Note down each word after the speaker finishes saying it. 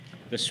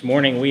This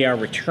morning we are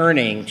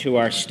returning to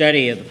our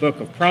study of the book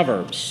of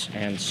Proverbs,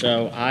 and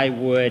so I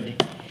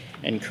would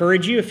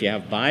encourage you, if you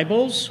have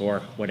Bibles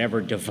or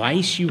whatever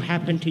device you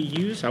happen to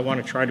use, I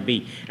want to try to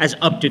be as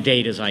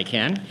up-to-date as I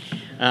can,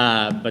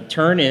 but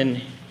turn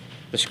in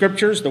the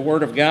Scriptures, the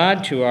Word of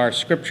God, to our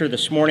Scripture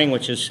this morning,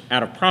 which is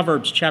out of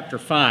Proverbs chapter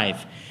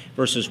 5,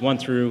 verses 1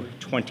 through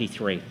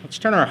 23. Let's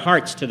turn our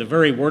hearts to the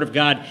very Word of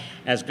God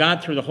as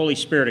God, through the Holy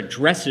Spirit,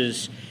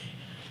 addresses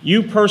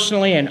you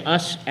personally and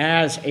us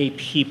as a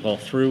people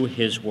through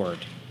his word.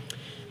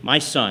 My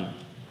son,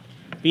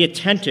 be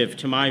attentive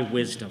to my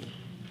wisdom.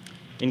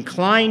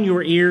 Incline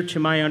your ear to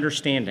my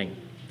understanding,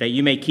 that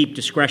you may keep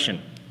discretion,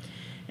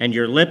 and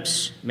your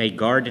lips may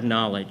guard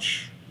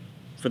knowledge.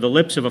 For the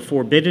lips of a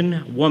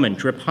forbidden woman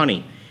drip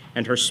honey,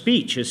 and her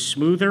speech is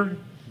smoother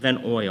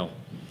than oil.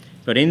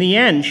 But in the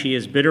end she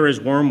is bitter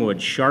as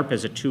wormwood, sharp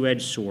as a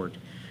two-edged sword.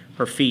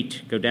 Her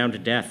feet go down to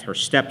death, her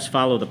steps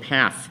follow the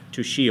path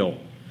to Sheol.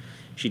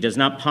 She does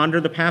not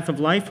ponder the path of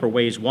life, her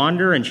ways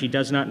wander, and she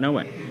does not know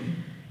it.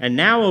 And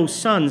now, O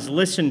sons,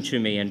 listen to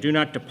me, and do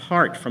not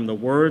depart from the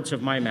words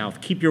of my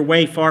mouth. Keep your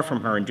way far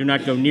from her, and do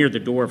not go near the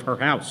door of her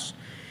house,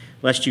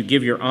 lest you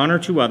give your honor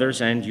to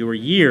others and your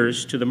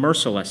years to the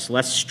merciless,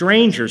 lest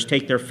strangers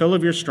take their fill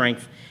of your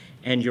strength,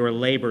 and your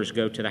labors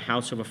go to the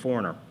house of a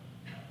foreigner.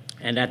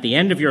 And at the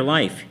end of your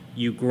life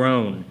you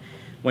groan,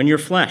 when your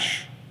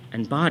flesh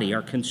and body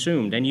are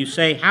consumed, and you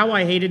say, how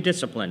I hated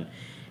discipline,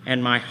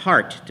 and my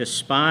heart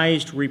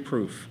despised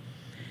reproof.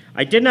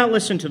 I did not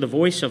listen to the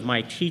voice of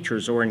my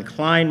teachers or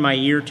incline my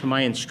ear to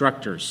my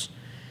instructors.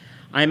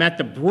 I am at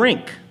the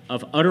brink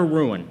of utter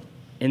ruin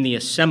in the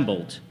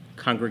assembled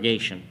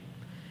congregation.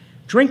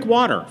 Drink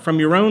water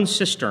from your own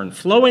cistern,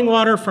 flowing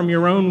water from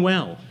your own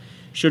well.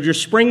 Should your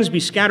springs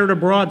be scattered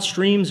abroad,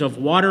 streams of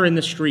water in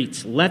the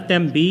streets, let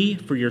them be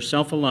for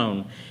yourself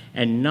alone,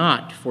 and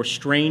not for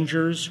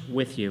strangers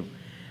with you.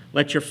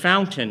 Let your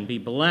fountain be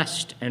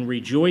blessed, and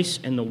rejoice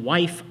in the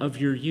wife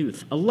of your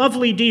youth, a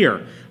lovely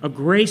deer, a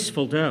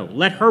graceful doe.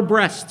 Let her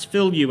breasts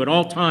fill you at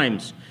all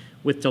times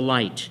with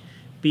delight.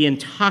 Be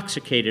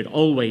intoxicated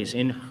always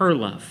in her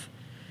love.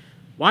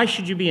 Why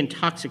should you be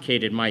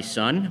intoxicated, my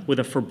son, with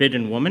a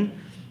forbidden woman,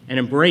 and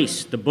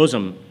embrace the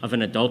bosom of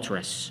an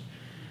adulteress?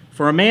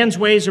 For a man's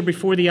ways are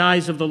before the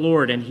eyes of the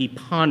Lord, and he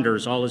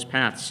ponders all his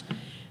paths.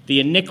 The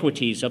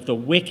iniquities of the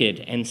wicked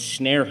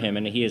ensnare him,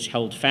 and he is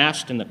held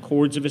fast in the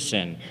cords of his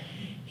sin.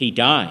 He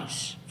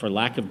dies for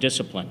lack of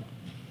discipline,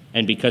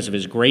 and because of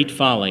his great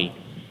folly,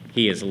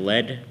 he is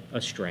led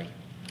astray.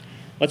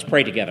 Let's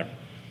pray together.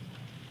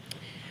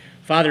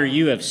 Father,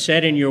 you have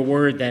said in your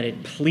word that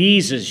it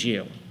pleases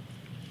you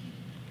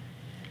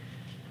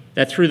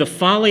that through the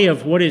folly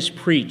of what is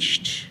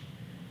preached,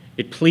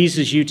 it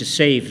pleases you to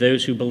save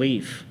those who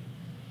believe.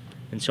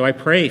 And so I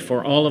pray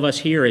for all of us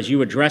here as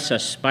you address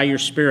us by your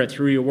Spirit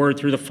through your word,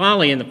 through the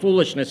folly and the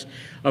foolishness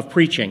of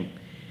preaching,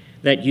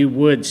 that you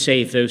would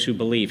save those who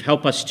believe.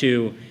 Help us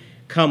to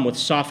come with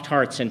soft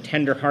hearts and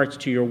tender hearts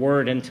to your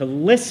word and to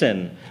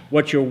listen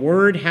what your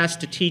word has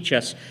to teach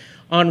us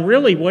on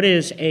really what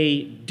is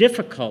a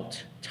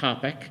difficult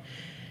topic.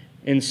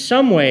 In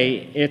some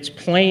way, it's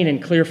plain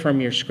and clear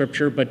from your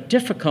scripture, but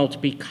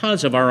difficult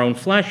because of our own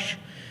flesh,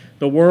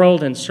 the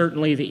world, and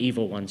certainly the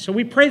evil one. So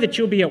we pray that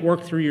you'll be at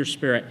work through your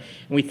Spirit.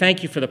 And we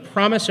thank you for the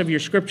promise of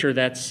your scripture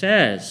that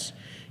says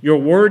your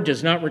word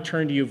does not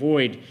return to you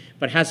void,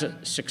 but has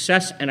a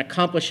success and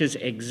accomplishes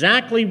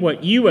exactly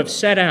what you have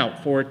set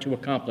out for it to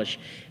accomplish.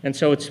 And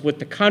so it's with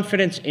the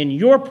confidence in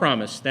your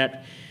promise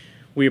that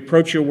we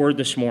approach your word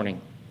this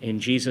morning. In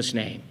Jesus'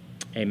 name,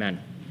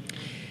 amen.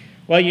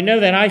 Well, you know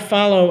that I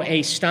follow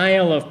a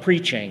style of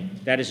preaching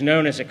that is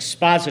known as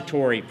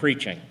expository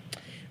preaching,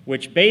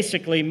 which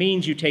basically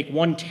means you take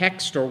one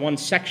text or one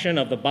section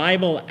of the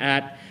Bible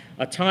at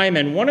a time.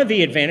 And one of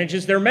the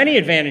advantages, there are many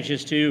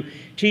advantages to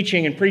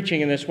teaching and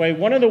preaching in this way.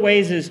 One of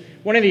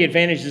the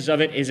advantages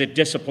of it is it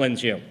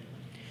disciplines you.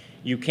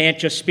 You can't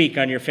just speak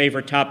on your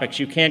favorite topics.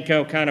 You can't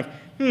go kind of,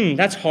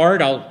 that's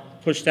hard, I'll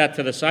push that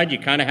to the side. You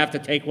kind of have to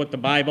take what the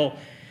Bible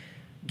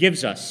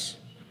gives us.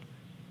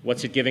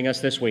 What's it giving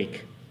us this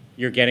week?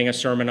 You're getting a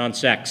sermon on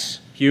sex,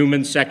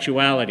 human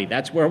sexuality.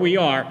 That's where we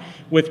are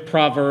with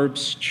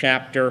Proverbs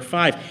chapter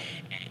 5.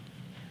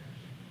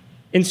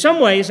 In some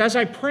ways, as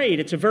I prayed,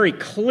 it's a very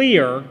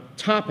clear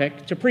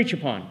topic to preach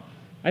upon.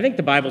 I think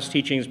the Bible's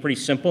teaching is pretty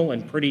simple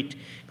and pretty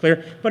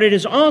clear, but it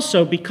is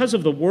also because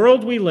of the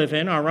world we live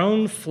in, our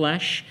own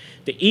flesh,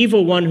 the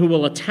evil one who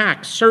will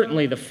attack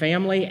certainly the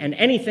family and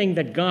anything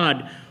that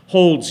God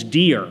holds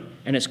dear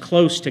and is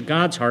close to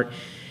God's heart.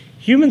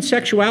 Human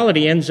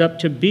sexuality ends up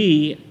to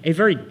be a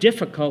very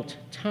difficult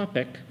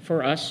topic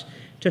for us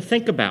to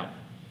think about.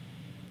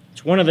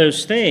 It's one of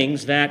those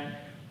things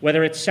that,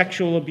 whether it's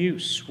sexual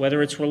abuse,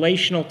 whether it's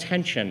relational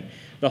tension,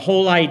 the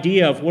whole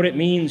idea of what it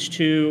means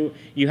to,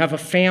 you have a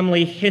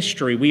family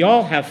history. We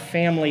all have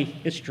family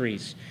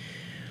histories.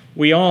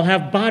 We all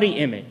have body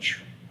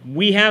image.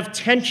 We have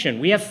tension.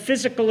 We have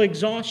physical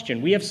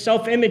exhaustion. We have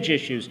self-image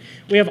issues.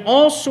 We have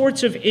all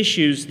sorts of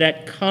issues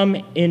that come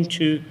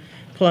into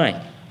play.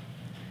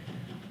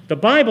 The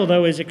Bible,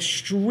 though, is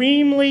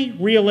extremely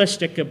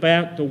realistic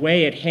about the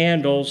way it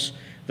handles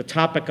the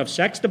topic of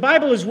sex. The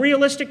Bible is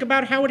realistic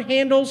about how it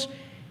handles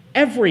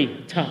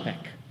every topic.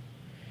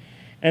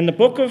 And the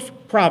book of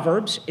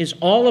Proverbs is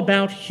all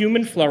about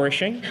human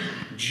flourishing,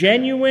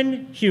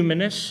 genuine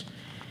humanness,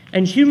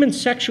 and human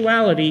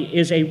sexuality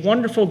is a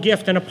wonderful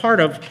gift and a part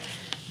of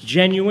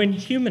genuine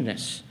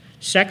humanness.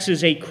 Sex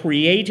is a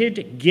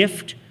created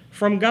gift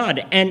from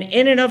God, and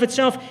in and of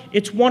itself,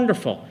 it's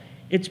wonderful.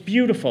 It's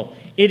beautiful.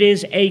 It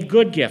is a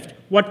good gift.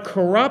 What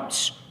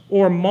corrupts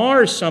or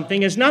mars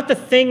something is not the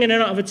thing in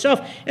and of itself.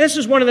 And this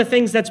is one of the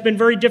things that's been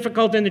very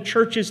difficult in the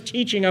church's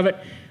teaching of it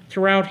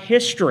throughout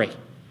history.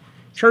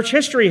 Church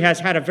history has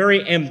had a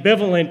very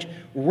ambivalent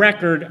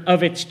record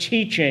of its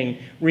teaching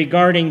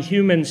regarding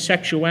human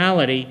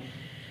sexuality.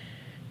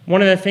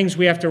 One of the things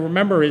we have to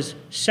remember is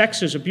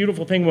sex is a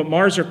beautiful thing. What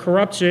mars or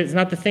corrupts it is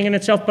not the thing in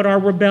itself, but our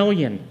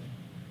rebellion.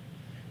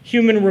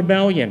 Human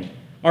rebellion.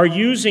 Our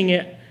using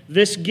it,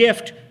 this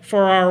gift,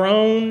 for our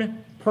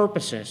own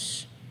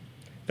purposes.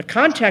 The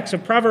context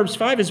of Proverbs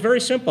 5 is very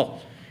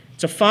simple.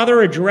 It's a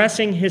father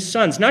addressing his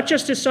sons. Not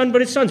just his son, but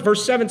his sons.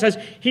 Verse 7 says,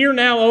 "Hear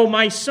now, O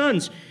my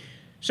sons."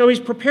 So he's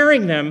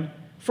preparing them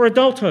for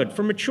adulthood,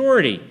 for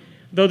maturity.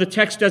 Though the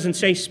text doesn't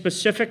say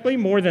specifically,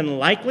 more than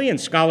likely, and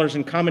scholars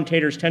and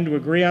commentators tend to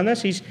agree on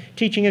this, he's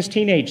teaching his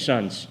teenage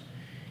sons.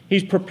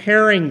 He's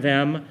preparing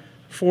them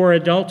for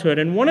adulthood.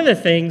 And one of the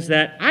things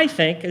that I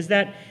think is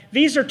that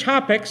these are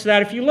topics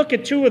that if you look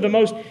at two of the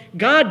most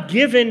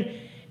God-given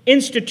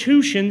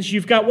institutions,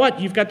 you've got what?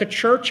 You've got the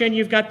church and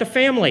you've got the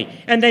family.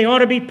 And they ought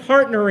to be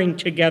partnering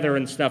together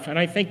and stuff. And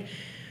I think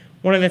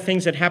one of the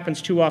things that happens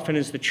too often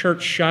is the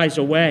church shies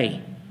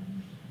away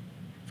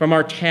from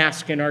our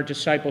task and our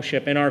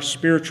discipleship and our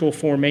spiritual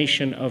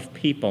formation of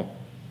people.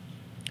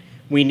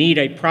 We need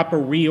a proper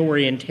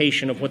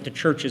reorientation of what the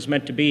church is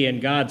meant to be in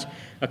God's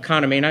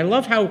economy. And I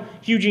love how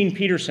Eugene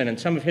Peterson in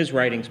some of his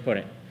writings put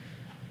it.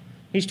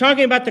 He's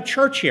talking about the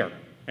church here.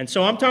 And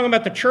so I'm talking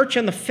about the church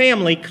and the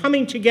family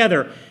coming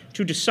together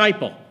to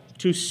disciple,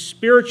 to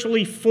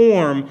spiritually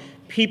form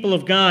people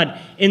of God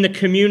in the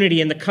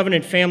community, in the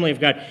covenant family of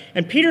God.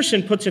 And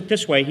Peterson puts it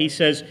this way. He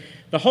says,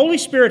 "The Holy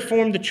Spirit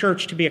formed the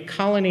church to be a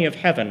colony of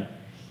heaven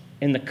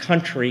in the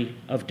country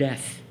of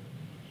death."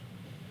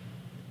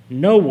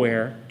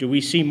 Nowhere do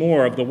we see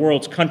more of the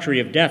world's country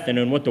of death than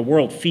in what the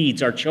world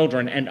feeds our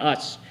children and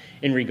us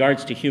in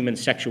regards to human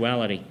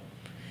sexuality.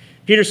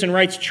 Peterson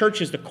writes, church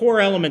is the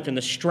core element in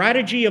the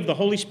strategy of the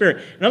Holy Spirit.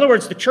 In other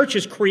words, the church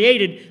is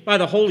created by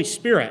the Holy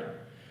Spirit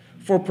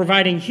for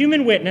providing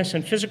human witness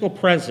and physical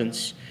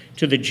presence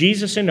to the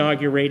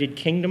Jesus-inaugurated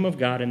kingdom of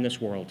God in this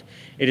world.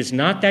 It is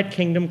not that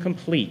kingdom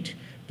complete,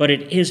 but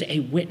it is a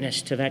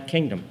witness to that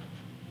kingdom.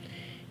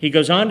 He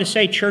goes on to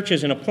say church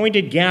is an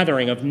appointed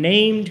gathering of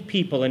named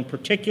people in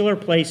particular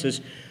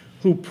places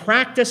who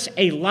practice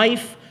a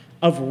life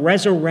of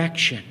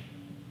resurrection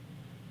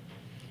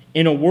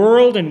in a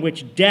world in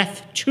which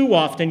death too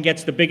often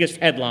gets the biggest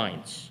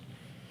headlines.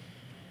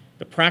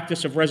 The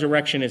practice of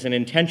resurrection is an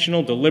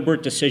intentional,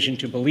 deliberate decision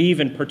to believe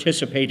and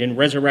participate in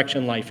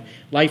resurrection life,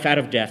 life out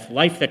of death,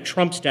 life that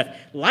trumps death,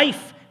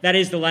 life that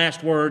is the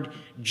last word,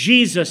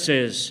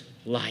 Jesus'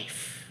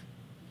 life.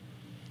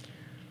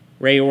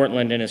 Ray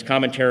Ortland, in his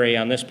commentary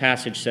on this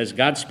passage, says,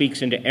 God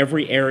speaks into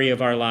every area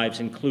of our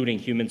lives, including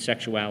human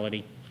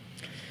sexuality.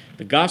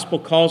 The gospel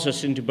calls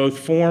us into both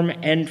form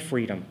and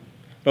freedom,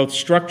 both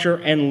structure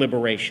and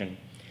liberation.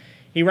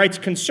 He writes,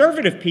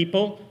 conservative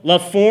people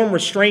love form,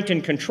 restraint,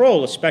 and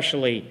control,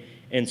 especially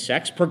in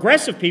sex.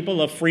 Progressive people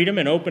love freedom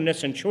and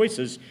openness and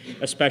choices,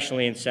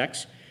 especially in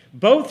sex.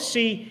 Both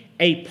see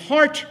a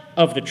part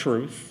of the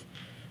truth,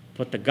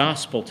 but the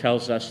gospel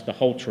tells us the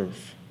whole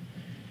truth.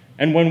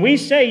 And when we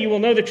say you will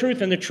know the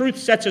truth and the truth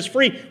sets us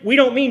free, we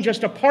don't mean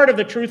just a part of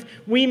the truth,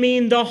 we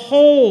mean the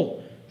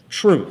whole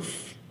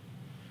truth.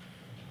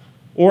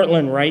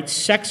 Ortland writes,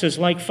 sex is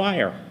like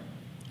fire.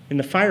 In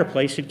the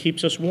fireplace, it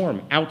keeps us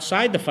warm.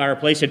 Outside the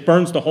fireplace, it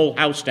burns the whole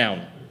house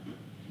down.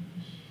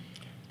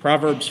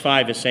 Proverbs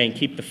 5 is saying,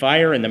 keep the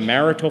fire in the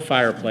marital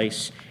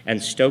fireplace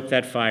and stoke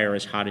that fire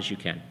as hot as you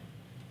can.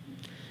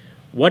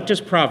 What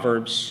does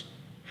Proverbs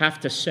have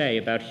to say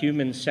about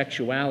human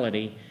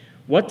sexuality?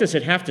 What does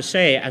it have to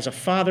say as a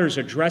father's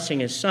addressing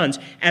his sons,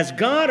 as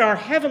God, our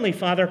Heavenly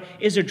Father,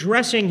 is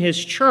addressing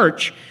his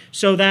church,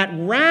 so that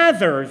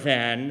rather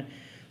than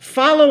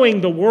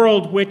following the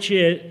world which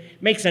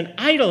makes an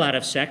idol out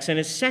of sex and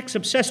is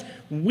sex-obsessed,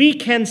 we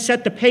can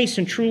set the pace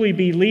and truly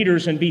be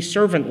leaders and be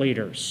servant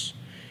leaders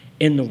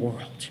in the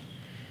world.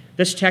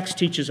 This text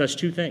teaches us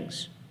two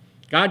things.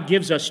 God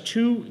gives us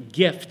two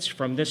gifts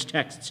from this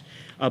text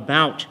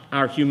about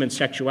our human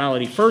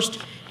sexuality. First,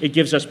 it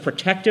gives us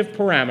protective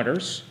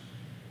parameters,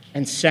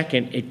 and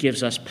second, it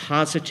gives us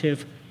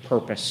positive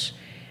purpose.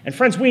 And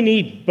friends, we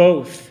need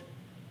both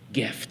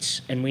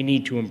gifts, and we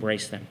need to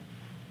embrace them.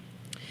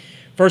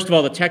 First of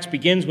all, the text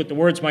begins with the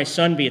words, my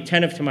son, be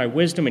attentive to my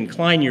wisdom,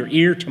 incline your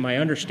ear to my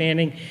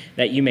understanding,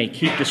 that you may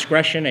keep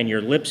discretion and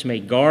your lips may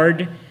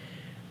guard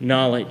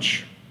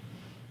knowledge.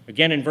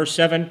 Again, in verse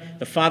 7,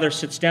 the father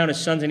sits down his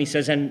sons and he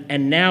says,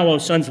 And now, O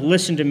sons,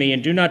 listen to me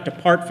and do not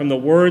depart from the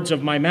words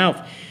of my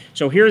mouth.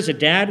 So here's a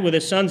dad with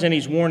his sons and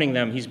he's warning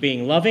them. He's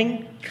being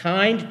loving,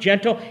 kind,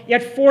 gentle,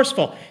 yet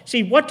forceful.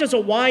 See, what does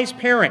a wise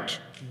parent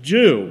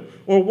do?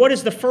 Or what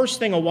is the first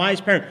thing a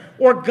wise parent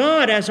or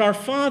God as our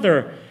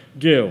Father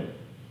do?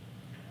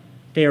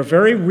 They are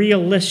very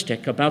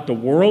realistic about the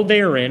world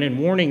they are in and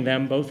warning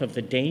them both of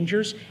the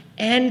dangers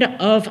and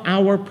of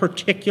our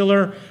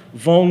particular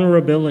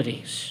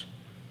vulnerabilities.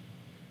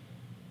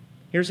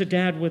 Here's a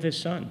dad with his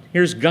son.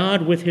 Here's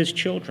God with his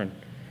children.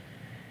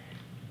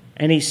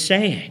 And he's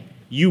saying,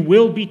 you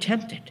will be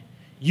tempted.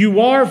 You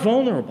are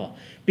vulnerable.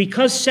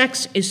 Because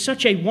sex is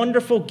such a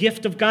wonderful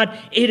gift of God,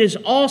 it is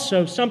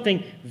also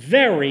something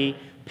very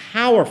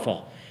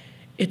powerful.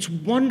 It's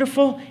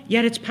wonderful,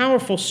 yet it's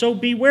powerful, so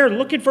beware.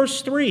 Look at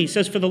verse 3. He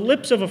says, for the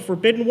lips of a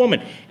forbidden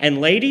woman. And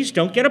ladies,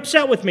 don't get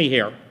upset with me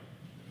here.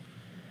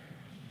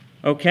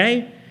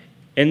 Okay?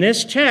 In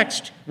this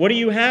text, what do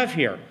you have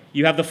here?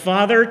 You have the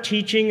father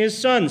teaching his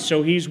sons,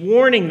 so he's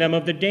warning them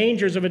of the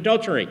dangers of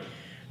adultery.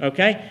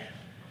 Okay?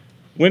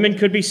 Women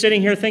could be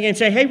sitting here thinking and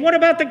say, hey, what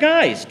about the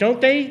guys?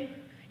 Don't they?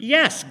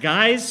 Yes,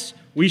 guys,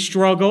 we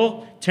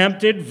struggle,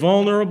 tempted,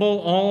 vulnerable,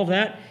 all of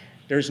that.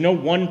 There's no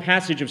one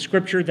passage of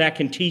Scripture that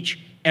can teach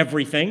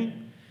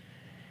everything.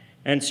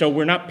 And so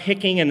we're not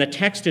picking, and the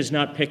text is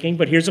not picking,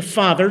 but here's a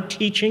father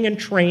teaching and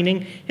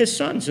training his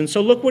sons. And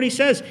so look what he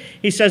says.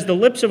 He says, the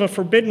lips of a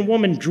forbidden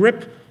woman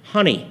drip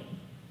honey.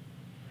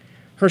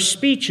 Her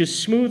speech is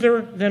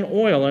smoother than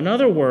oil. In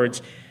other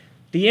words,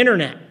 the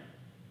internet,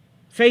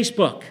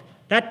 Facebook,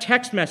 that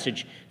text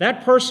message,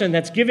 that person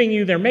that's giving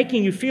you, they're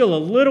making you feel a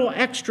little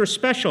extra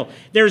special.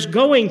 There's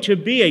going to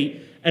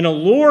be an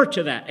allure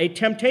to that, a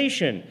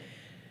temptation.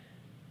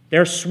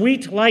 They're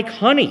sweet like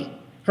honey.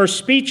 Her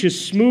speech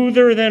is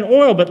smoother than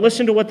oil. But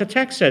listen to what the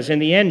text says. In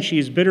the end, she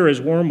is bitter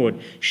as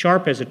wormwood,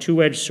 sharp as a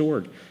two-edged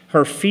sword.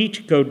 Her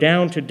feet go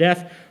down to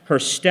death. Her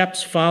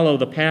steps follow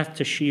the path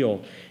to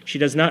Sheol. She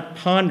does not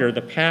ponder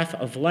the path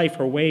of life.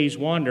 Her ways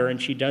wander,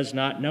 and she does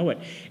not know it.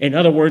 In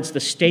other words, the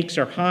stakes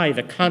are high.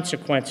 The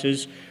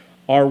consequences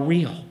are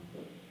real.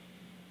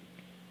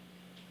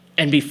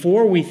 And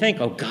before we think,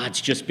 oh, God's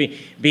just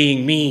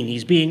being mean.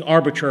 He's being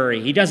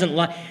arbitrary. He doesn't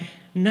like.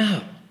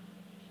 No.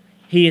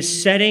 He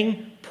is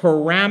setting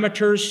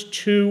parameters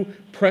to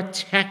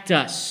protect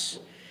us.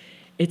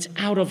 It's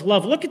out of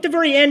love. Look at the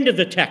very end of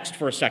the text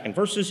for a second,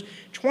 verses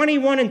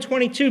 21 and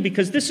 22,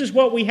 because this is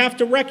what we have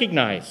to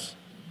recognize.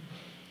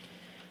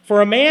 For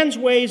a man's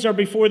ways are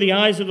before the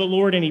eyes of the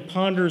Lord, and he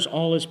ponders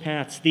all his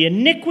paths. The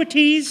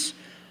iniquities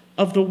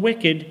of the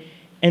wicked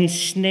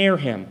ensnare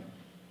him,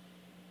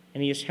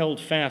 and he is held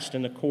fast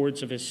in the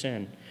cords of his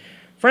sin.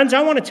 Friends,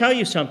 I want to tell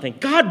you something.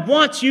 God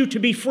wants you to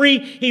be free.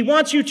 He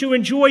wants you to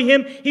enjoy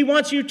him. He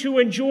wants you to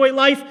enjoy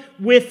life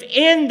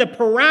within the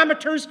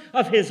parameters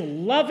of his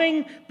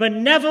loving,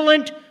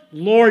 benevolent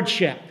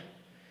lordship.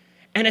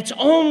 And it's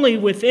only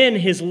within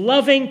his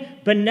loving,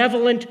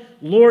 benevolent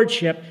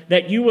lordship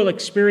that you will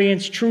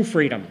experience true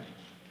freedom.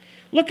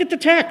 Look at the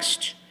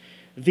text.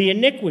 The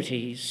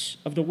iniquities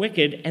of the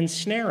wicked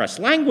ensnare us.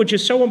 Language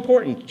is so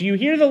important. Do you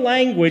hear the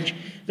language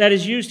that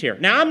is used here?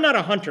 Now, I'm not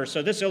a hunter,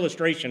 so this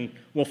illustration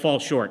will fall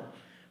short.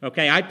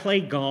 Okay, I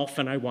play golf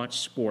and I watch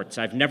sports.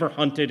 I've never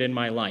hunted in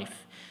my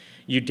life.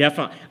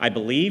 I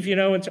believe,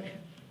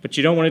 but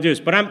you don't want to do this.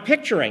 But I'm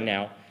picturing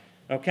now,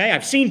 okay?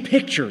 I've seen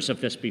pictures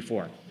of this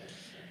before.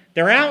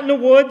 They're out in the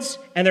woods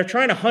and they're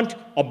trying to hunt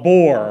a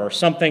boar or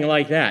something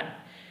like that.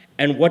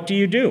 And what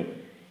do?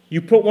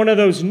 You put one of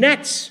those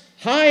nets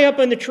high up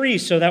in the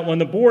trees so that when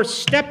the boar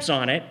steps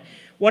on it,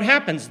 what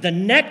happens? The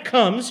net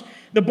comes,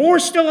 the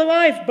boar's still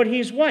alive, but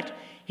he's what?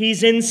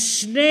 He's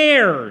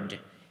ensnared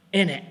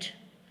in it.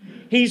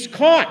 He's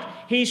caught,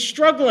 he's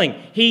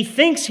struggling. He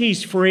thinks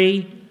he's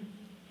free,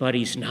 but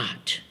he's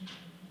not.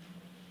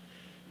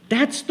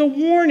 That's the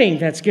warning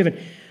that's given.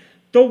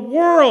 The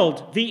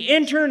world, the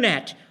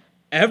internet,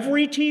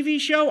 every TV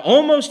show,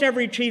 almost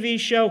every TV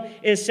show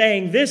is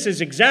saying this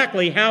is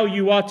exactly how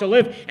you ought to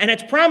live. And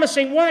it's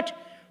promising what?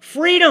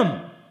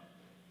 Freedom.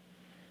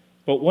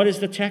 But what is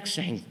the text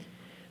saying?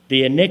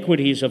 The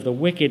iniquities of the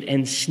wicked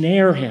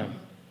ensnare him,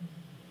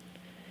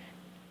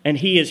 and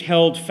he is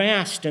held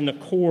fast in the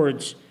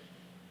cords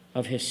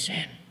of his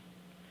sin.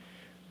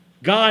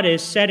 God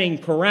is setting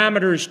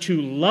parameters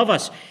to love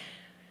us.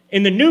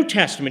 In the New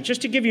Testament,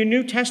 just to give you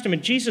New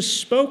Testament, Jesus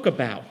spoke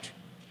about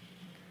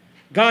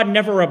God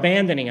never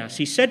abandoning us.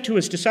 He said to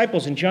his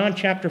disciples in John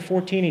chapter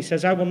 14, he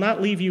says, I will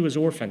not leave you as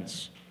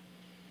orphans.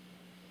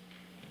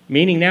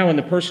 Meaning now in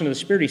the person of the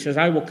Spirit, he says,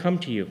 I will come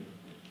to you.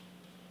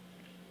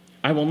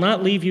 I will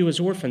not leave you as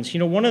orphans.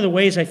 One of the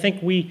ways I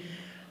think we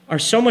are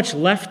so much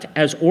left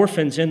as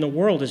orphans in the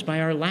world is by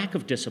our lack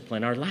of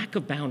discipline, our lack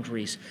of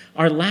boundaries,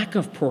 our lack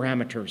of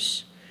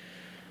parameters.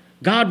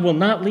 God will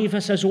not leave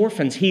us as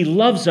orphans. He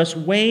loves us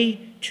way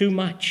too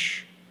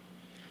much.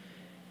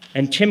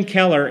 And Tim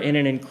Keller, in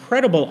an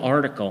incredible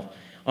article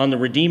on the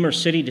Redeemer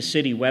City to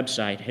City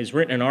website, has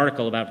written an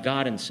article about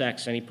God and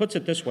sex, and he puts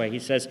it this way. He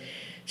says,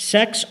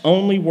 "Sex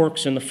only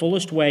works in the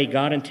fullest way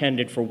God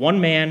intended for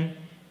one man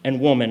and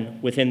woman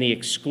within the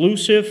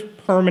exclusive,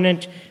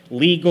 permanent,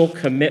 legal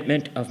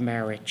commitment of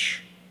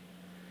marriage.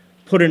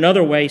 Put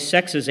another way,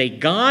 sex is a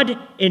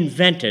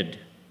God-invented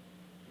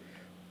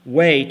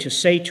way to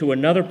say to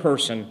another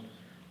person,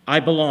 I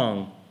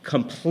belong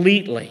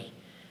completely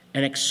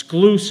and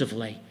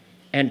exclusively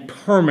and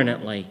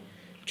permanently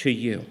to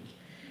you.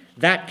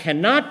 That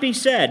cannot be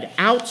said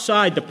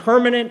outside the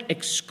permanent,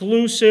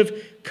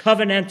 exclusive,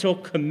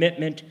 covenantal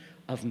commitment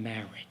of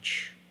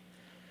marriage."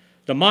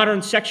 The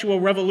modern sexual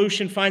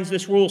revolution finds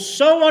this rule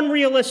so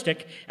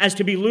unrealistic as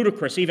to be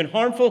ludicrous, even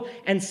harmful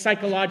and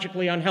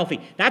psychologically unhealthy.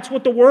 That's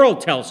what the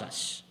world tells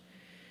us.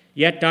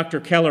 Yet, Dr.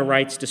 Keller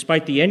writes,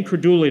 despite the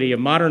incredulity of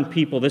modern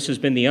people, this has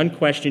been the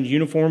unquestioned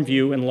uniform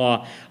view and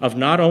law of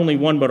not only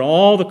one but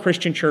all the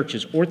Christian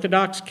churches,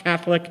 Orthodox,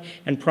 Catholic,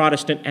 and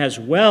Protestant, as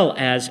well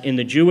as in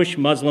the Jewish,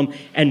 Muslim,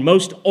 and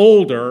most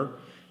older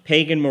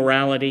pagan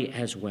morality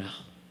as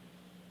well.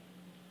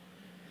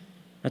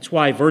 That's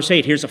why verse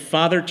 8, here's a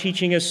father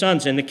teaching his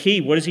sons. And the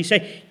key, what does he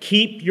say?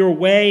 Keep your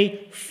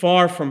way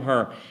far from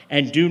her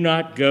and do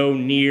not go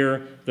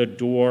near the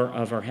door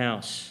of her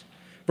house.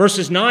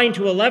 Verses 9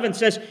 to 11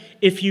 says,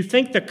 if you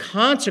think the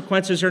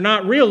consequences are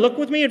not real, look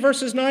with me at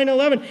verses 9 and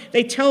 11.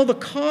 They tell the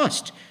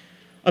cost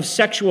of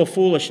sexual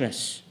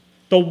foolishness,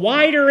 the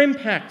wider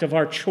impact of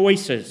our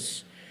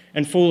choices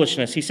and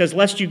foolishness. He says,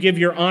 lest you give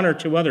your honor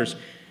to others,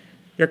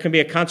 there can be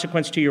a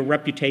consequence to your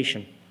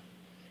reputation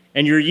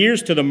and your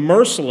years to the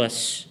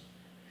merciless,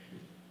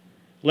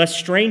 lest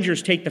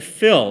strangers take the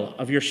fill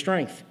of your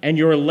strength, and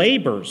your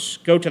labors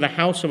go to the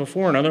house of a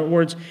foreigner. In other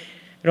words,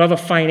 it'll have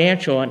a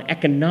financial and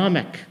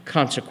economic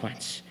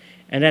consequence.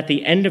 And at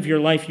the end of your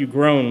life, you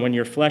groan when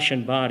your flesh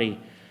and body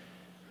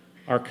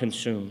are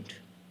consumed.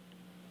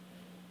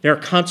 There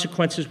are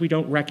consequences we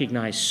don't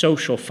recognize,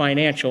 social,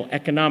 financial,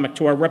 economic,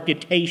 to our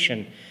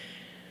reputation,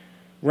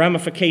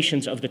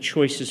 ramifications of the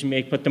choices we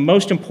make. But the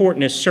most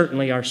important is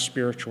certainly our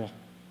spiritual.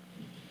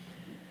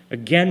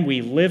 Again,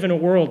 we live in a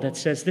world that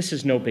says this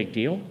is no big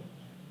deal.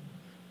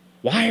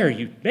 Why are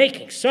you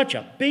making such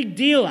a big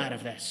deal out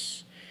of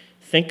this?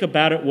 Think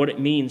about it, what it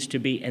means to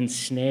be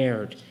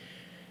ensnared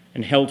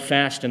and held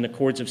fast in the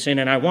cords of sin.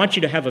 And I want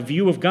you to have a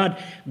view of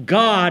God.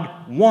 God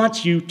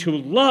wants you to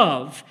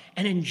love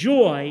and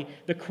enjoy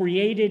the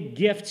created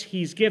gifts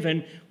he's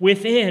given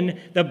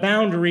within the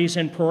boundaries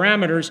and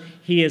parameters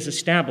he has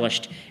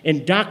established.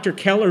 In Dr.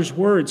 Keller's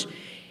words,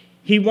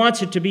 he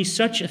wants it to be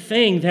such a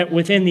thing that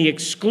within the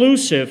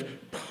exclusive,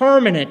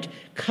 permanent,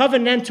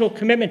 covenantal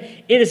commitment,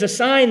 it is a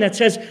sign that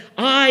says,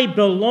 I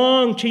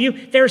belong to you.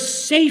 There's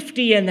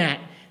safety in that.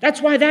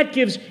 That's why that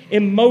gives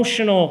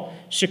emotional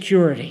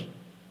security.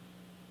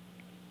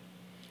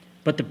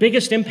 But the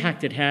biggest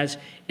impact it has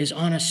is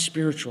on us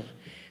spiritual.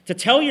 To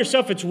tell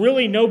yourself it's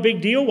really no big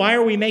deal, why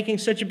are we making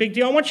such a big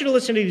deal? I want you to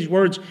listen to these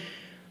words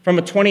from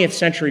a 20th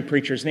century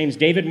preacher. His name is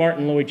David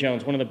Martin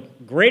Lloyd-Jones, one of the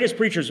greatest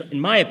preachers, in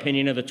my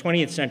opinion, of the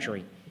 20th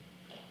century.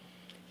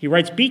 He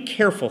writes, be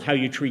careful how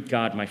you treat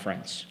God, my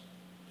friends.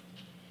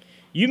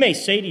 You may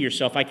say to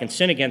yourself, I can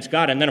sin against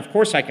God, and then of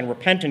course I can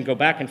repent and go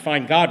back and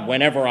find God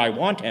whenever I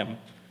want him.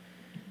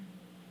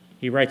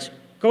 He writes,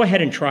 go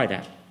ahead and try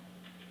that.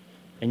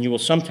 And you will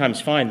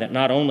sometimes find that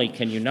not only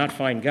can you not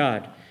find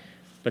God,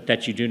 but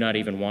that you do not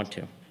even want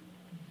to.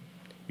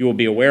 You will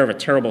be aware of a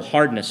terrible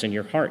hardness in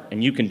your heart,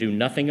 and you can do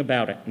nothing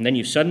about it. And then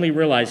you suddenly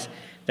realize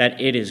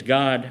that it is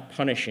God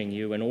punishing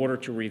you in order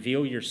to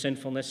reveal your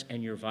sinfulness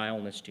and your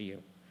vileness to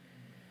you.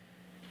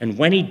 And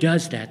when he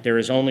does that, there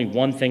is only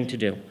one thing to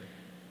do.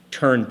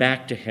 Turn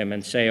back to him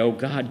and say, oh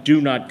God, do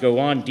not go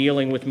on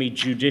dealing with me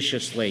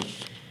judiciously,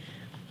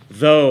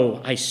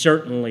 though I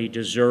certainly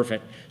deserve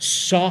it.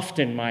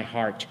 Soften my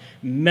heart,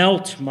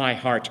 melt my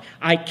heart.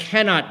 I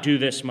cannot do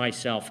this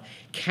myself.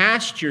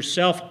 Cast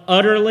yourself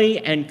utterly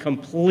and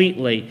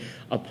completely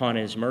upon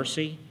his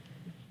mercy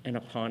and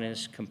upon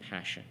his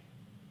compassion.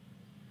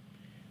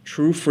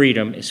 True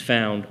freedom is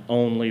found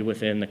only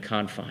within the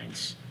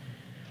confines.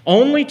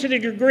 Only to the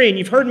degree, and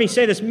you've heard me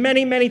say this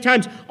many, many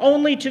times,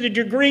 only to the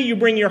degree you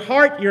bring your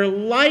heart, your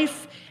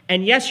life,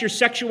 and yes, your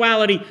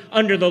sexuality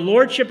under the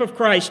lordship of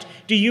Christ,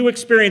 do you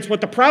experience what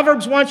the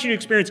Proverbs wants you to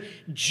experience,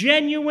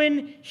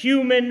 genuine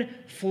human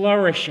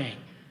flourishing.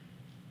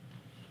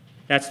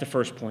 That's the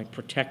first point,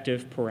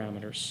 protective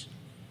parameters.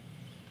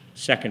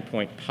 Second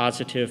point,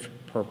 positive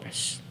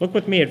purpose. Look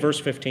with me at verse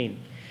 15.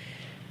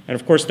 And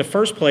of course, the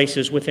first place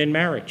is within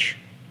marriage.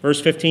 Verse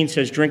 15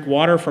 says, drink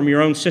water from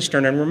your own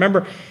cistern. And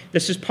remember,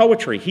 this is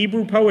poetry,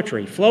 Hebrew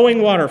poetry,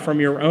 flowing water from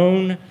your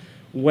own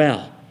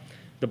well.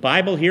 The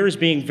Bible here is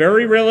being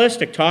very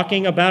realistic,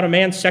 talking about a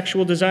man's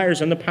sexual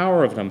desires and the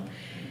power of them.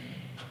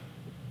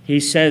 He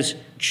says,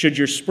 should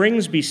your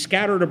springs be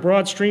scattered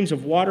abroad streams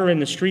of water in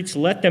the streets,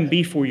 let them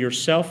be for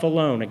yourself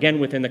alone. Again,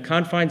 within the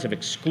confines of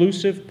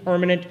exclusive,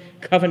 permanent,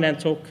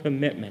 covenantal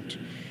commitment,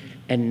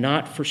 and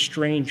not for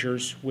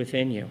strangers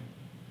within you.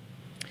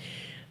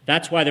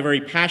 That's why the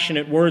very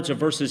passionate words of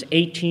verses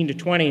 18 to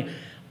 20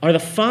 are the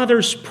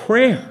father's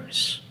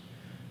prayers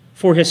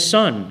for his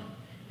son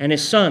and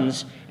his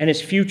sons and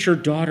his future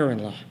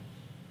daughter-in-law.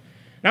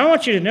 Now I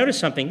want you to notice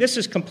something. This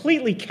is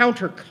completely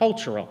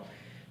countercultural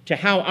to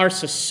how our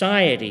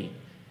society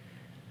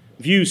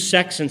views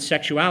sex and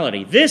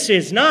sexuality. This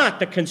is not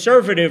the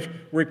conservative,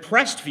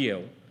 repressed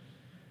view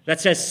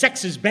that says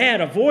sex is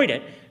bad, avoid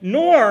it,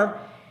 nor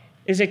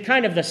is it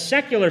kind of the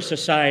secular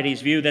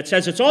society's view that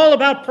says it's all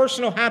about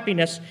personal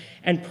happiness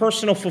and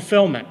personal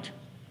fulfillment.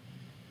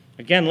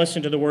 Again,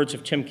 listen to the words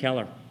of Tim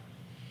Keller.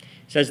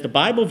 He says, the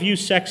Bible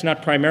views sex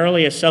not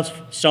primarily as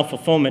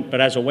self-fulfillment, but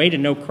as a way to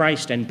know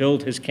Christ and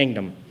build his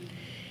kingdom.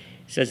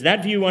 He says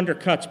that view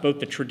undercuts both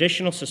the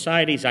traditional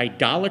society's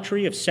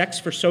idolatry of sex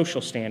for social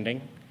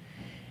standing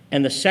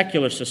and the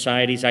secular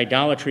society's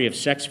idolatry of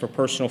sex for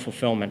personal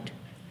fulfillment.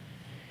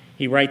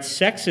 He writes,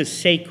 sex is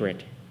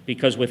sacred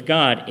because with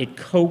God, it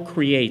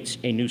co-creates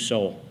a new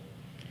soul.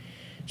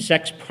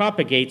 Sex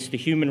propagates the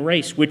human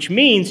race, which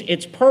means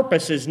its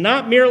purpose is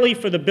not merely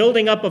for the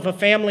building up of a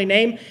family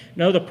name.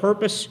 No, the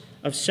purpose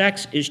of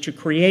sex is to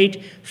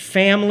create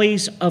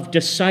families of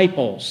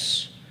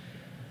disciples.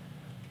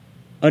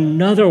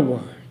 In other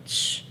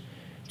words,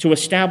 to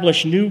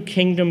establish new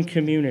kingdom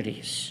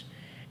communities.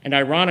 And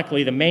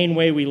ironically, the main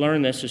way we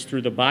learn this is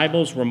through the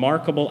Bible's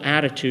remarkable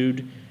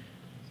attitude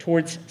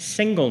towards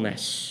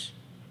singleness.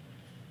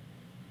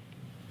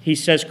 He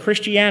says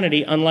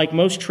Christianity, unlike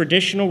most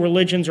traditional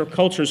religions or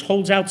cultures,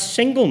 holds out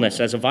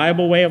singleness as a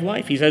viable way of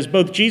life. He says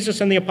both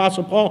Jesus and the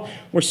Apostle Paul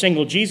were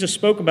single. Jesus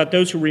spoke about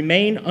those who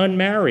remain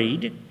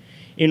unmarried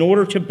in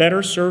order to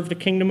better serve the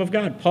kingdom of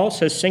God. Paul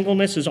says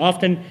singleness is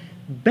often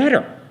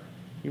better.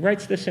 He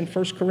writes this in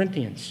 1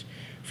 Corinthians,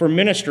 for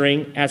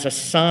ministering as a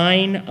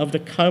sign of the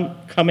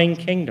coming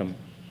kingdom.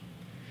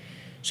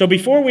 So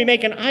before we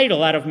make an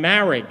idol out of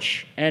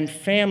marriage and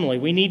family,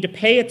 we need to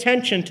pay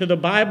attention to the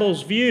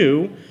Bible's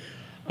view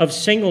of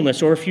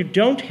singleness, or if you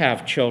don't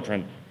have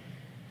children.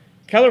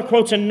 Keller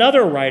quotes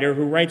another writer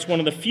who writes one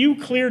of the few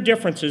clear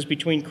differences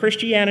between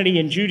Christianity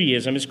and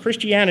Judaism is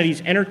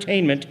Christianity's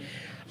entertainment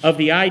of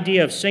the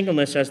idea of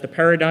singleness as the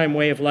paradigm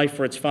way of life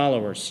for its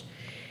followers.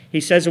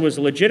 He says it was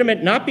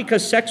legitimate not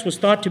because sex was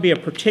thought to be a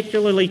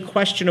particularly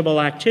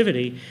questionable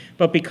activity,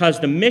 but because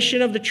the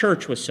mission of the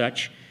church was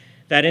such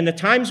that in the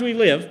times we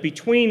live,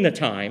 between the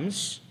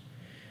times,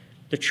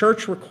 the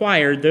church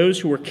required those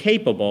who were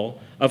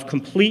capable of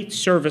complete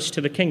service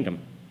to the kingdom.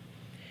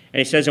 And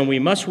he says, and we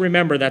must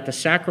remember that the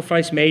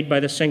sacrifice made by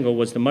the single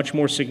was the much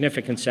more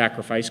significant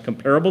sacrifice,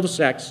 comparable to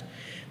sex,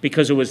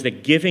 because it was the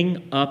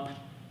giving up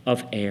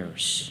of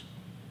heirs.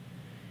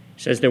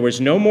 He says there was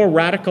no more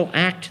radical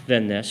act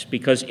than this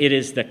because it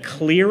is the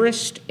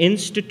clearest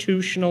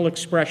institutional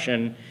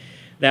expression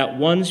that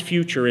one's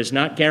future is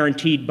not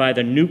guaranteed by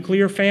the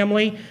nuclear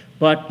family,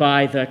 but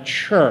by the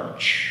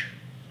church,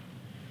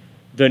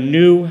 the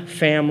new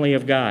family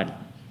of God.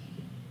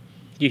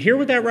 You hear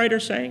what that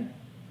writer's saying?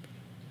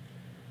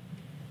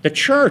 The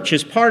church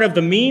is part of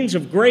the means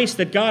of grace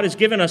that God has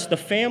given us, the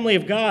family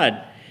of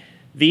God.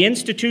 The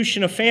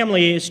institution of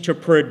family is to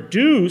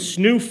produce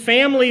new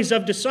families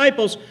of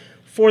disciples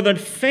for the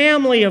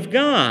family of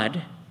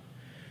God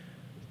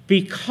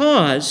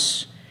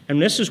because,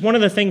 and this is one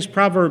of the things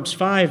Proverbs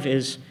 5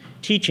 is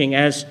teaching,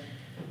 as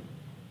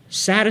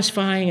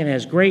satisfying and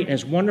as great and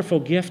as wonderful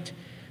gift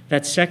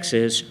that sex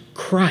is,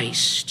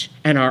 Christ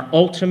and our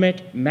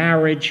ultimate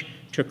marriage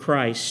to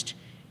Christ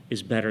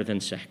is better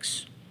than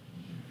sex.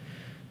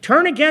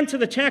 Turn again to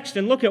the text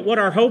and look at what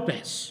our hope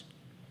is.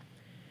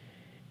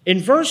 In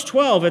verse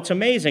 12, it's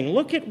amazing.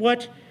 Look at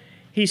what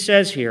he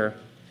says here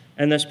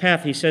in this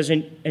path. He says,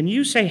 and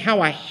you say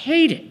how I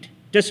hated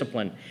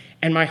discipline,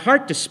 and my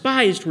heart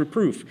despised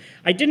reproof.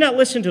 I did not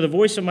listen to the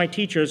voice of my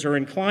teachers or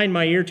incline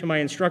my ear to my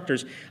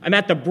instructors. I'm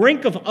at the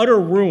brink of utter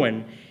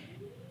ruin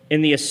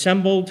in the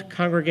assembled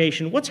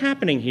congregation. What's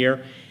happening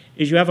here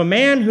is you have a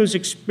man who's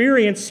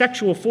experienced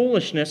sexual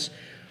foolishness,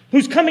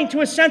 who's coming to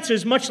his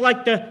senses, much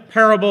like the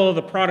parable of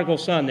the prodigal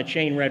son that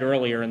Shane read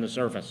earlier in the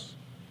service.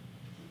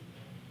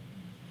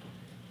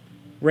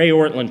 Ray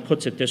Ortlund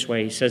puts it this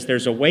way. He says,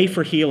 there's a way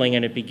for healing,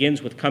 and it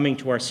begins with coming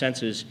to our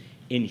senses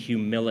in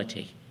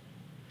humility.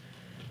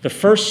 The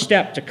first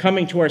step to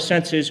coming to our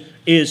senses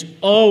is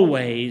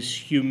always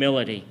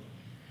humility.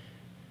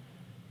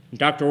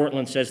 Dr.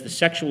 Ortlund says the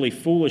sexually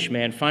foolish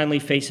man finally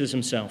faces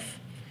himself.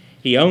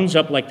 He owns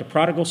up like the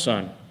prodigal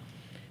son.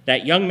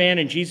 That young man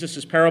in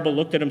Jesus' parable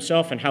looked at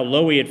himself and how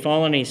low he had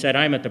fallen, and he said,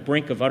 I'm at the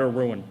brink of utter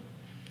ruin.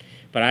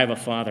 But I have a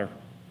father.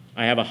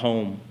 I have a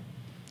home.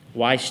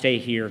 Why stay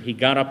here? He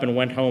got up and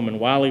went home, and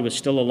while he was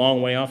still a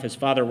long way off, his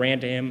father ran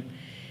to him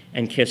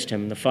and kissed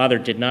him. The father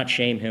did not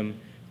shame him,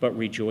 but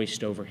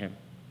rejoiced over him.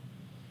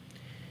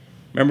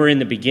 Remember in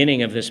the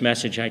beginning of this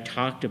message, I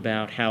talked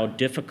about how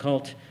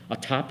difficult a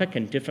topic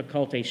and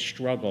difficult a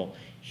struggle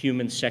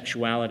human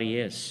sexuality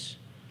is.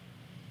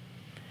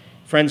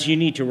 Friends, you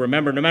need to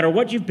remember, no matter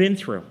what you've been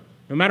through,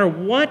 no matter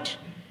what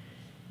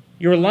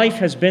your life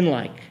has been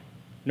like,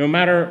 no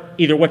matter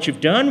either what you've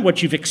done,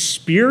 what you've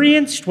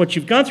experienced, what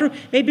you've gone through,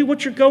 maybe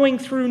what you're going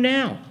through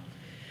now,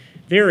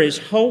 there is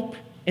hope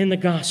in the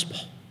gospel.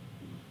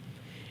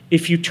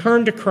 if you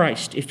turn to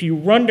Christ, if you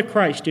run to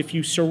Christ, if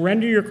you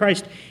surrender your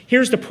Christ,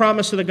 here's the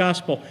promise of the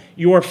gospel.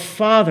 Your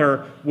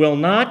Father will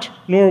not,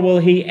 nor will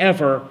he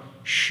ever,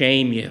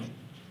 shame you.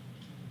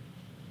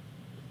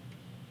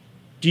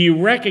 Do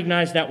you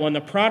recognize that when the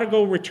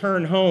prodigal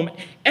returned home,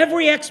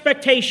 every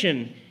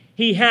expectation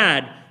he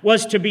had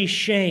was to be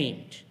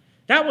shamed?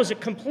 That was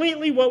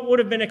completely what would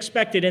have been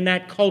expected in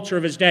that culture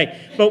of his day.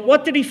 But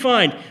what did he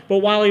find? But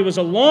while he was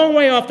a long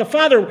way off, the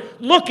Father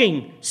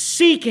looking,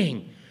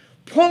 seeking,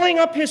 pulling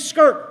up his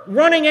skirt,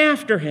 running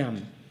after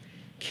him,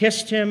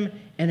 kissed him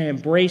and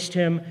embraced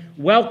him,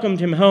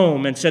 welcomed him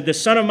home, and said, "The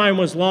son of mine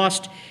was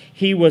lost,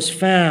 he was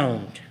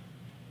found."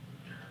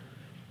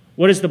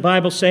 What does the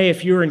Bible say?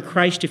 If you're in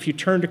Christ, if you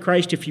turn to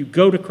Christ, if you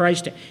go to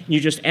Christ, and you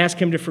just ask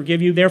him to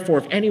forgive you, therefore,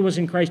 if any was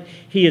in Christ,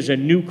 he is a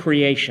new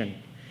creation.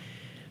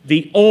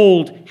 The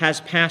old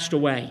has passed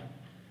away.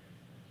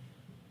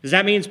 Does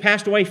that mean it's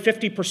passed away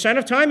 50%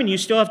 of time and you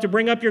still have to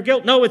bring up your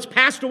guilt? No, it's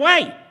passed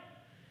away.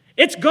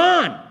 It's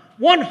gone.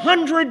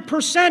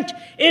 100%.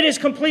 It is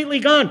completely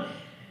gone.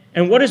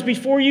 And what is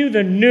before you?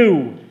 The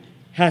new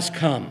has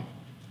come.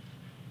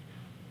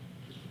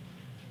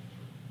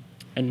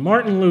 And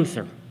Martin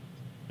Luther,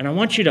 and I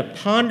want you to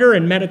ponder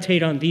and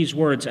meditate on these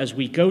words as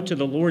we go to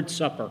the Lord's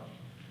Supper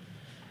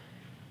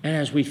and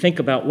as we think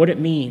about what it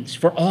means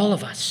for all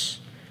of us,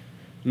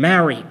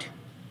 married,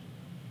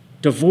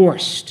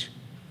 divorced,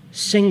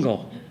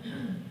 single,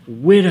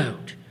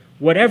 widowed,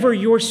 whatever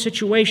your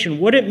situation,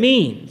 what it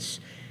means.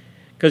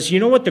 Because you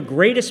know what the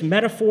greatest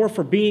metaphor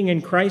for being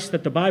in Christ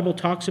that the Bible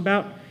talks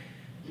about?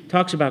 It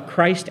talks about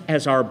Christ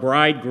as our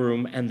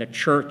bridegroom and the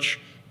church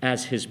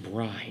as his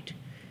bride.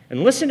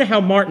 And listen to how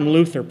Martin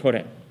Luther put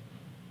it.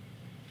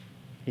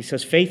 He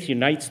says, faith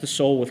unites the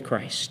soul with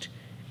Christ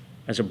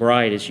as a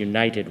bride is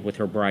united with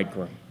her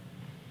bridegroom.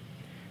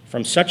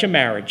 From such a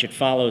marriage, it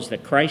follows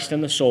that Christ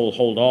and the soul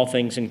hold all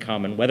things in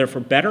common, whether for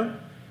better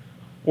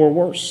or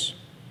worse.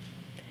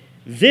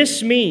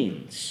 This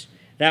means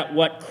that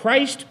what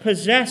Christ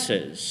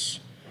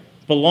possesses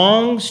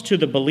belongs to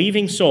the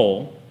believing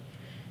soul,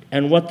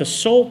 and what the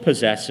soul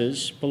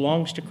possesses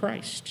belongs to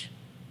Christ.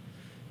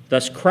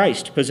 Thus,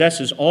 Christ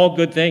possesses all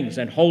good things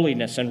and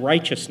holiness and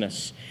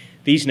righteousness.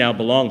 These now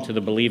belong to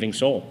the believing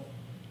soul.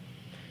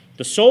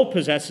 The soul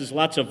possesses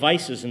lots of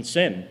vices and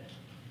sin.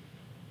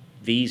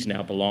 These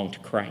now belong to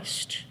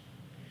Christ.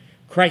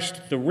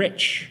 Christ, the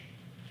rich,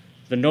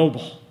 the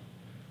noble,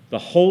 the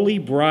holy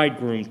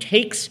bridegroom,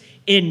 takes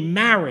in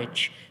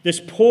marriage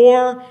this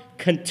poor,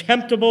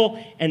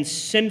 contemptible, and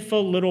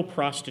sinful little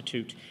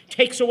prostitute,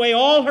 takes away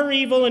all her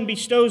evil and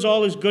bestows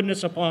all his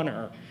goodness upon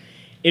her.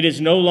 It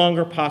is no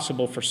longer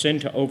possible for sin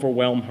to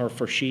overwhelm her,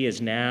 for she is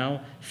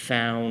now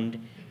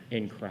found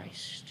in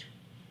Christ.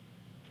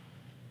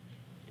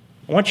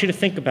 I want you to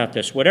think about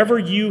this. Whatever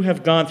you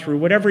have gone through,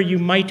 whatever you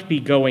might be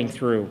going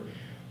through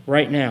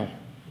right now,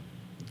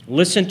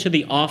 listen to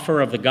the offer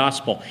of the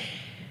gospel.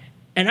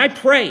 And I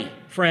pray,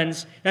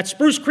 friends, that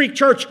Spruce Creek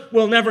Church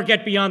will never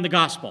get beyond the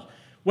gospel.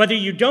 Whether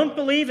you don't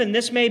believe, and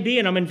this may be,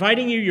 and I'm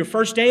inviting you your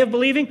first day of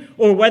believing,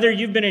 or whether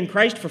you've been in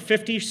Christ for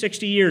 50,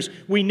 60 years,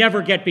 we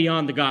never get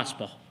beyond the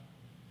gospel.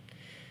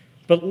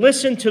 But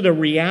listen to the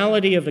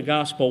reality of the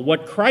gospel.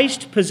 What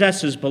Christ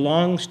possesses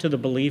belongs to the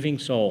believing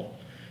soul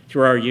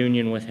through our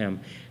union with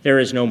him. There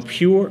is no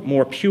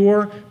more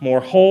pure,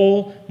 more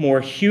whole,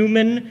 more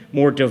human,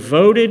 more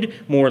devoted,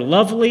 more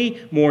lovely,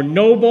 more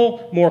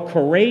noble, more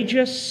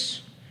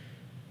courageous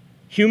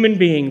human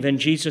being than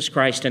Jesus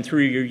Christ. And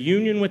through your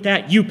union with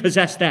that, you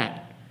possess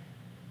that.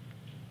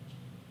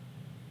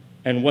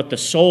 And what the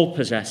soul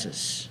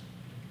possesses,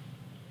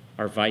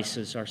 our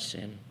vices, our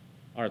sin,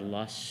 our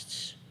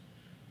lusts,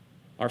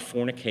 our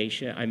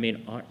fornication,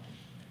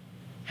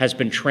 has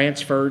been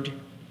transferred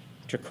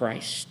to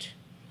Christ.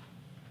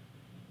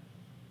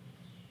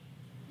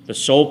 The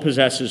soul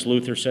possesses,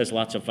 Luther says,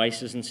 lots of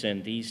vices and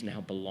sin. These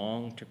now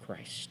belong to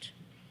Christ.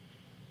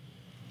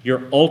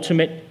 Your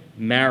ultimate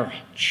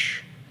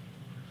marriage,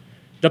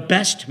 the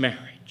best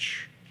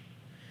marriage.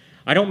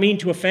 I don't mean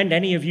to offend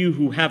any of you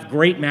who have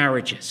great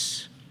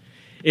marriages.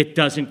 It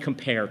doesn't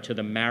compare to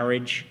the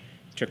marriage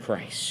to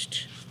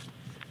Christ.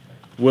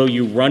 Will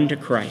you run to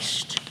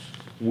Christ?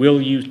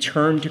 Will you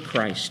turn to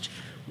Christ?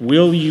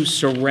 Will you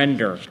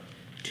surrender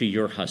to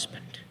your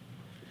husband?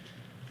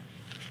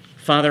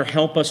 Father,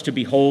 help us to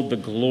behold the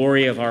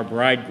glory of our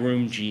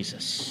bridegroom,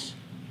 Jesus.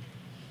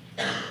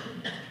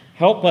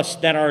 Help us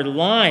that our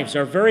lives,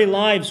 our very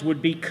lives,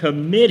 would be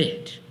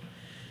committed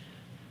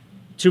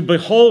to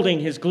beholding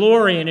his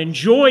glory and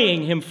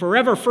enjoying him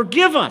forever.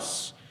 Forgive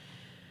us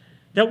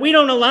that we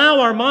don't allow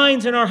our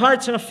minds and our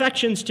hearts and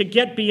affections to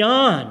get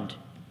beyond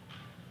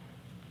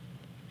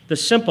the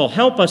simple.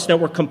 Help us that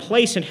we're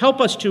complacent.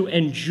 Help us to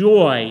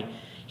enjoy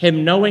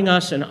him knowing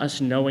us and us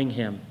knowing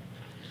him.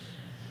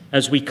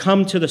 As we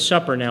come to the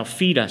supper now,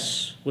 feed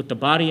us with the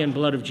body and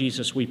blood of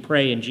Jesus, we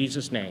pray in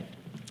Jesus' name.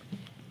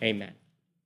 Amen.